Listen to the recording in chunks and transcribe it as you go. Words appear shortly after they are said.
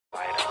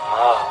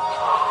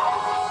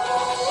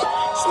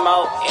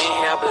Smoke,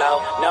 inhale,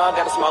 blow. No, I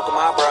gotta smoke with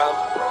my bro.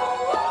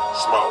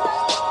 Smoke,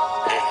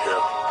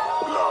 inhale,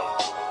 blow.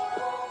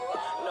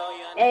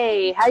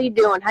 Hey, how you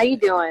doing? How you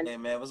doing? Hey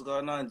man, what's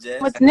going on,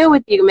 Jess? What's new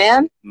with you,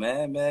 man?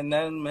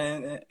 Nothing,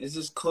 man. It's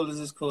just cool,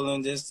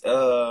 and just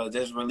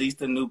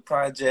released a new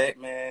project,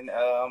 man.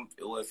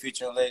 With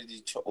featuring Lady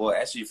Detroit, or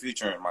actually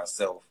featuring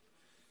myself.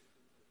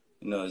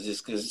 You know,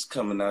 just cause it's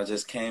coming out,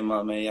 just came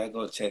out, man. Y'all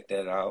go check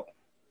that out.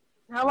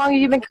 How long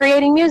have you been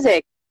creating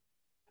music?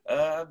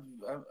 I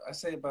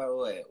say about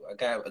what? I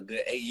got a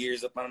good 8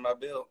 years up under my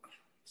belt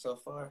so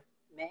far.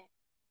 Man,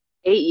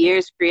 8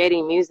 years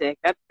creating music.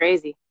 That's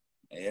crazy.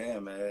 Yeah,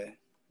 man.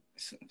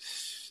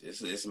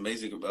 It's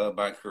amazing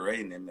by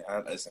creating it, man.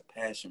 It's a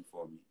passion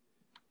for me.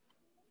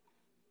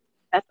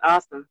 That's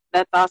awesome.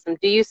 That's awesome.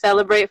 Do you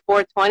celebrate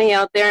 420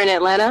 out there in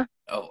Atlanta?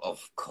 Oh,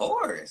 of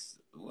course.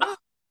 What?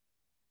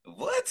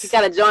 You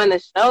got to join the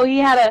show.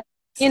 You had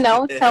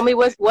to, tell me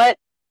what's what.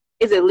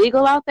 Is it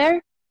legal out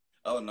there?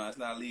 Oh, no, it's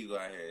not legal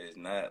out here. It's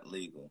not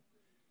legal.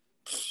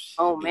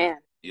 Oh, man.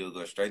 You'll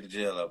go straight to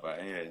jail up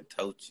out here and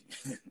tote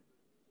you.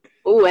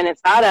 Ooh, and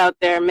it's hot out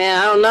there, man.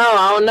 I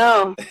don't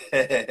know.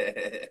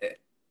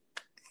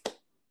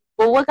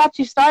 Well, what got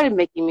you started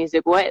making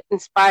music? What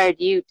inspired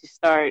you to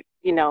start,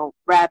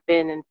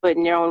 rapping and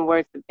putting your own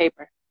words to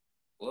paper?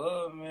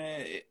 Well,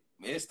 man,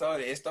 it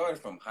started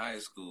from high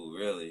school,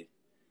 really.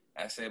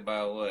 I say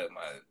about it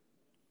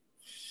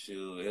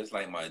was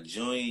like my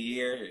junior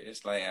year.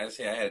 It's like I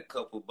say I had a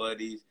couple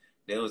buddies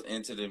that was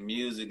into the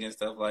music and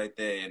stuff like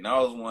that, and I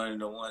was one of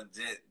the ones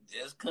that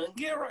just couldn't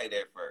get right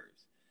at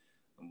first.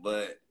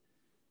 But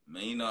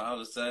man, all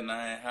of a sudden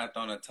I hopped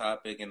on a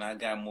topic and I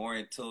got more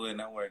into it,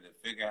 and I wanted to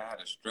figure out how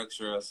to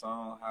structure a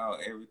song, how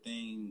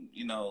everything,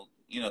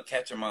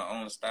 capture my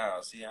own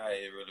style, see how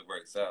it really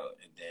works out.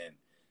 And then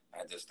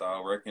I just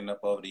started working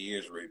up over the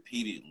years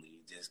repeatedly,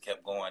 just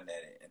kept going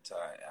at it until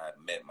I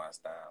met my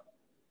style.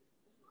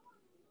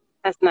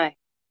 That's nice.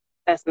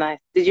 That's nice.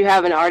 Did you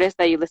have an artist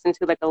that you listened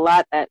to a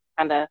lot that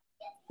kind of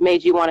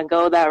made you want to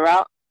go that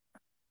route?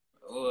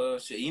 Well,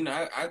 shit,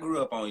 I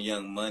grew up on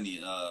Young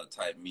Money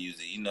type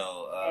music,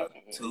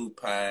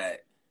 Tupac,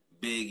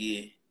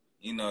 Biggie,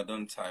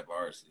 them type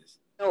artists.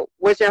 So,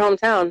 what's your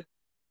hometown?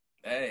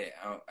 Hey,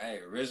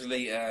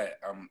 originally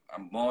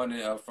I'm born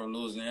from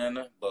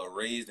Louisiana, but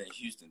raised in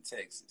Houston,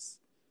 Texas.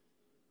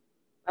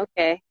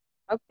 Okay.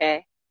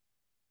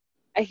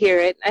 I hear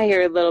it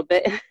a little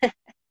bit.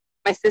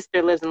 My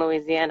sister lives in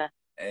Louisiana.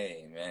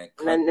 Hey, man.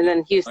 And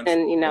then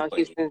Houston,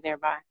 Houston's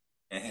nearby.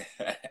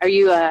 Are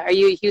you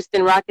a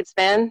Houston Rockets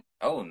fan?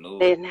 Oh no.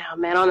 Now,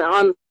 man,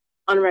 on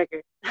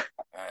record.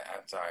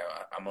 I'm sorry,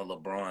 I'm a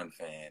LeBron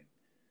fan.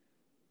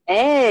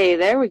 Hey,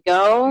 there we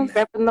go.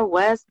 Repping the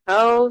West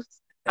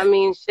Coast. I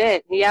mean,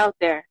 shit, he out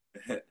there.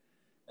 The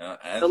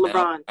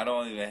LeBron. I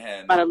don't even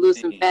have. About to lose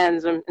some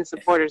fans and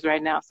supporters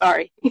right now.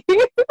 Sorry.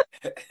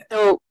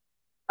 So,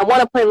 I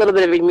want to play a little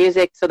bit of your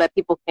music so that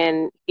people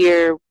can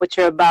hear what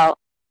you're about,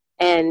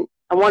 and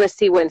I want to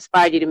see what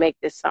inspired you to make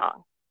this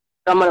song.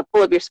 So I'm going to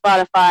pull up your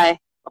Spotify.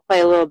 I'll play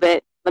a little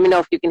bit. Let me know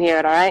if you can hear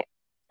it, all right?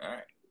 All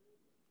right.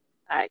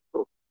 All right,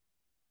 cool.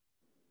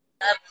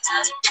 Heat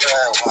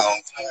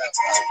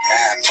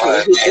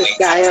this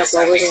guy up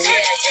over there.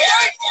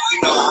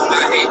 You know I'm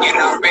out here and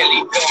I'm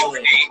really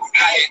doing it.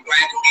 I ain't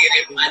trying to get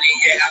it money,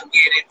 yeah, I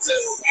get it too.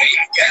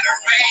 Got a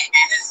rain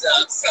and it's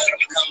up, so it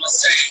become a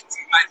shame.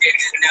 My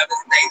niggas never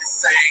stay the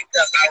same,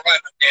 cause I run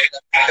a nigga.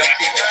 Don't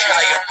people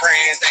call your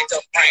friends, ain't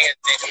your friends,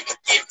 nigga.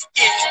 Get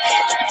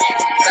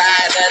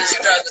tired of the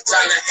struggle,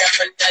 trying to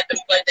help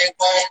another, but they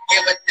won't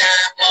give a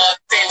dime or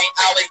a penny.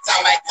 Always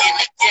talking about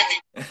give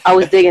me. I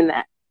was digging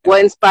that.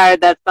 What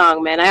inspired that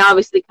song, man? I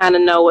obviously kind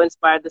of know what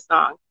inspired the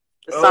song.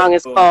 The song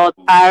is called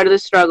Tired of the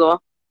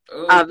Struggle,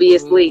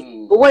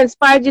 obviously. But what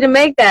inspired you to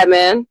make that,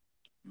 man?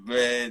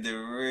 Man, the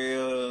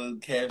real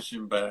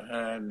caption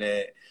behind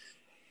that,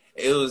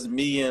 it was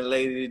me and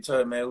Lady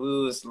Detroit, man.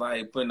 We was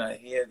like putting our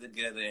heads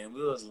together, and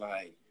we was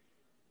like,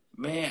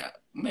 man,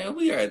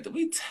 we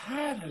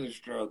tired of the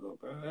struggle,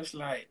 bro. It's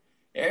like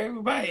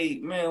everybody,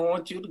 man,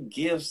 want you to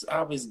give,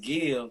 always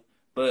give,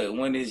 but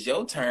when it's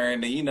your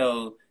turn,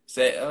 then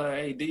say,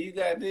 hey, do you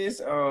got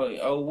this?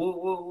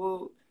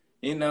 Woo.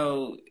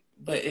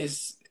 But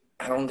it's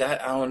I don't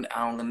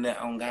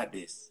got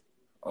this.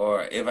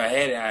 Or if I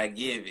had it, I'd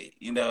give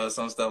it.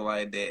 Some stuff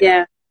like that.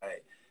 Yeah.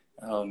 Like,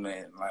 oh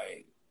man,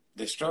 like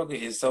the struggle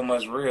is so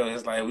much real.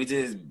 It's like we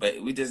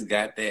just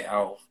got that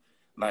off,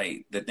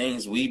 like the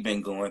things we've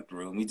been going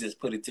through, and we just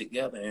put it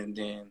together, and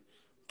then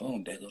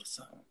boom, there goes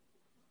the song.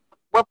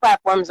 What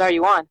platforms are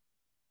you on?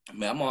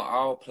 Man, I'm on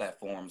all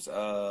platforms,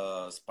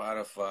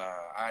 Spotify,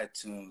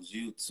 iTunes,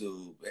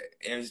 YouTube,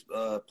 every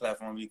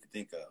platform you can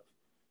think of.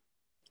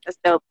 That's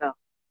dope, though.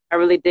 I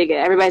really dig it.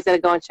 Everybody's got to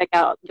go and check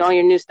out all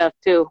your new stuff,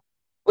 too.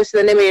 What's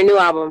the name of your new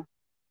album?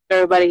 So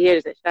everybody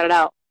hears it. Shout it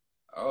out.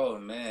 Oh,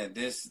 man,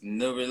 this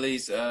new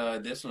release,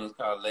 this one's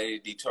called Lady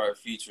Detroit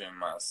featuring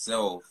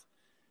myself.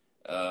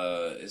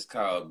 It's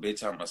called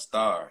Bitch, I'm a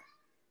Star.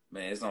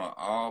 Man, it's on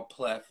all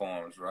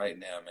platforms right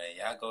now, man.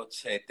 Y'all go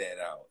check that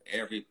out.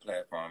 Every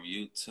platform,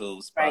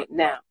 YouTube, right Spotify,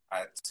 now.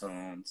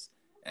 iTunes.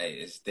 Hey,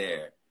 it's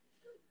there.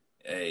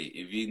 Hey,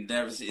 if you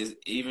never see, it's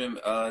even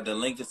the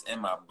link is in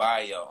my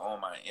bio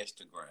on my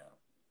Instagram.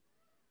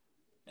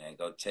 Man,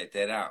 go check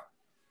that out.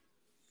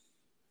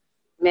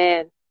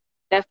 Man,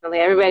 definitely.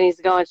 Everybody needs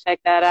to go and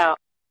check that out.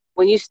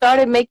 When you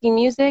started making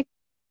music,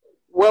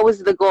 what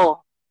was the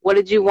goal? What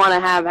did you want to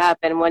have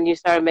happen when you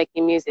started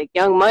making music?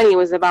 Young Money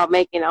was about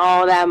making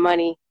all that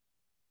money.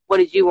 What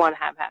did you want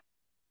to have happen?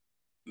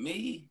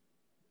 Me,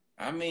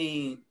 I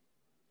mean,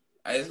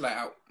 it's like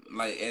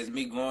as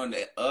me growing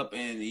up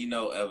and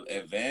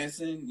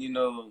advancing,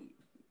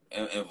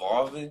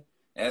 evolving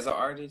as an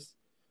artist.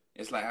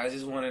 It's like I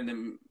just wanted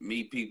to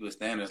meet people's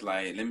standards.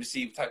 Like, let me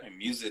see what type of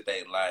music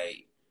they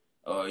like,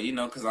 or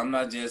because I'm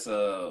not just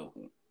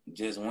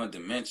one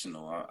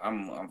dimensional.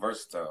 I'm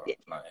versatile. Yeah,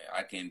 Like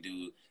I can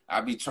do. I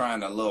be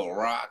trying a little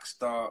rock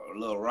sound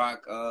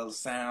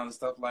and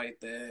stuff like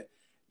that.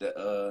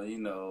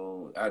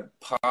 I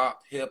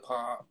pop, hip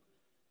hop.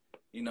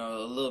 A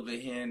little bit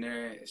here and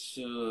there.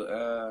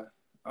 Sure.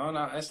 I don't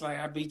know. It's like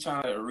I be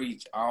trying to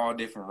reach all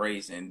different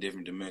races and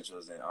different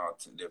dimensions and all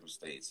different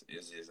states.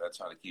 It's just I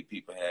try to keep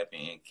people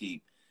happy and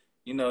keep,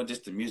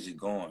 just the music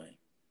going.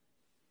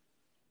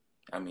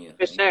 I mean,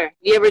 for sure.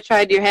 You ever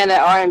tried your hand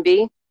at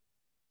R&B?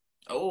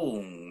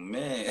 oh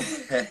man,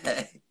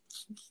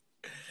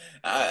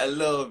 a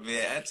little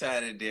bit. I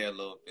tried it there a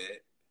little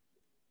bit.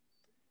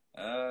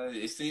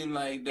 It seemed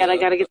like Gotta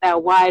get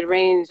that wide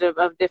range of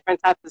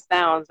different types of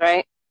sounds,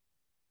 right?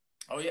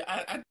 Oh yeah,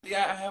 I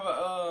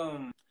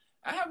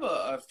have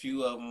a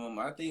few of them.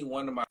 I think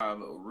one of my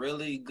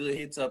really good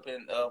hits up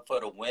in for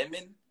the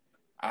women.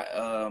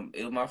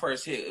 It was my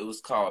first hit. It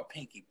was called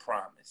Pinky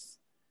Promise.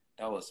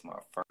 That was my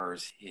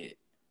first hit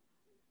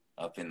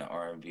up in the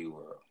R&B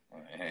world.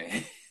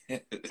 Yeah, I'm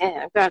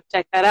gonna have to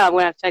check that out. I'm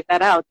gonna have to check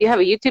that out. Do you have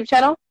a YouTube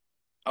channel?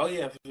 Oh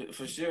yeah,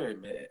 for sure,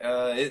 man.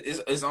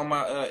 It's on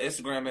my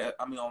Instagram.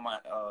 I mean, on my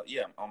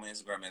on my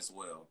Instagram as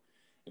well.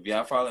 If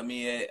y'all follow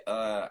me at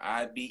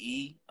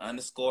IBE_YUNGTAZZ,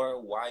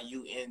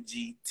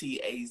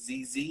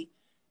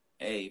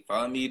 hey,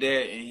 follow me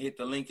there and hit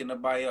the link in the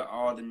bio.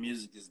 All the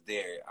music is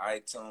there.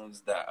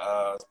 iTunes,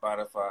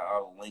 Spotify,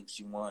 all the links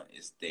you want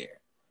is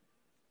there.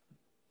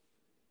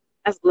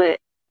 That's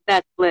lit.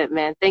 That's lit,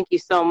 man. Thank you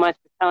so much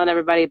for telling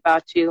everybody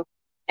about you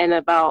and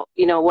about,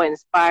 what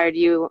inspired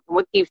you and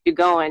what keeps you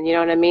going. You know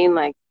what I mean?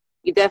 Like,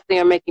 you definitely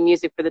are making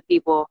music for the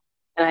people.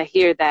 And I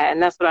hear that.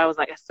 And that's what I was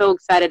like, I'm so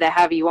excited to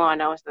have you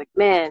on. I was like,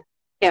 man,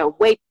 can't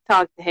wait to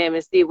talk to him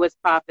and see what's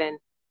popping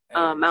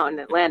out in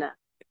Atlanta.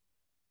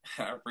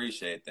 I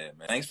appreciate that,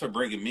 man. Thanks for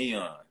bringing me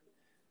on.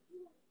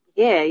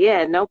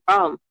 Yeah, no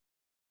problem.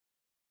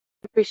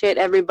 Appreciate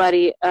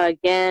everybody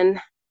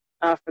again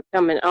for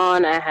coming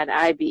on. I had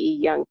IBE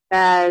Young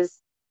Faz,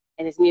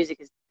 and his music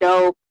is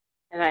dope.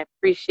 And I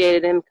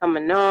appreciated him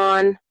coming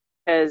on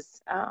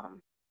because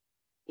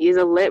he's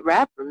a lit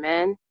rapper,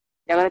 man.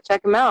 Y'all gotta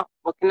check him out.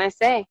 What can I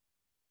say?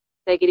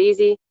 Take it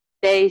easy,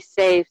 stay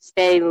safe,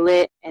 stay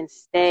lit, and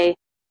stay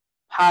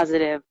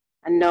positive.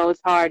 I know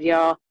it's hard,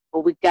 y'all,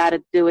 but we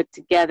gotta do it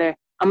together.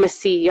 I'm gonna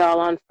see y'all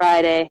on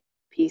Friday.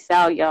 Peace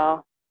out,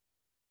 y'all.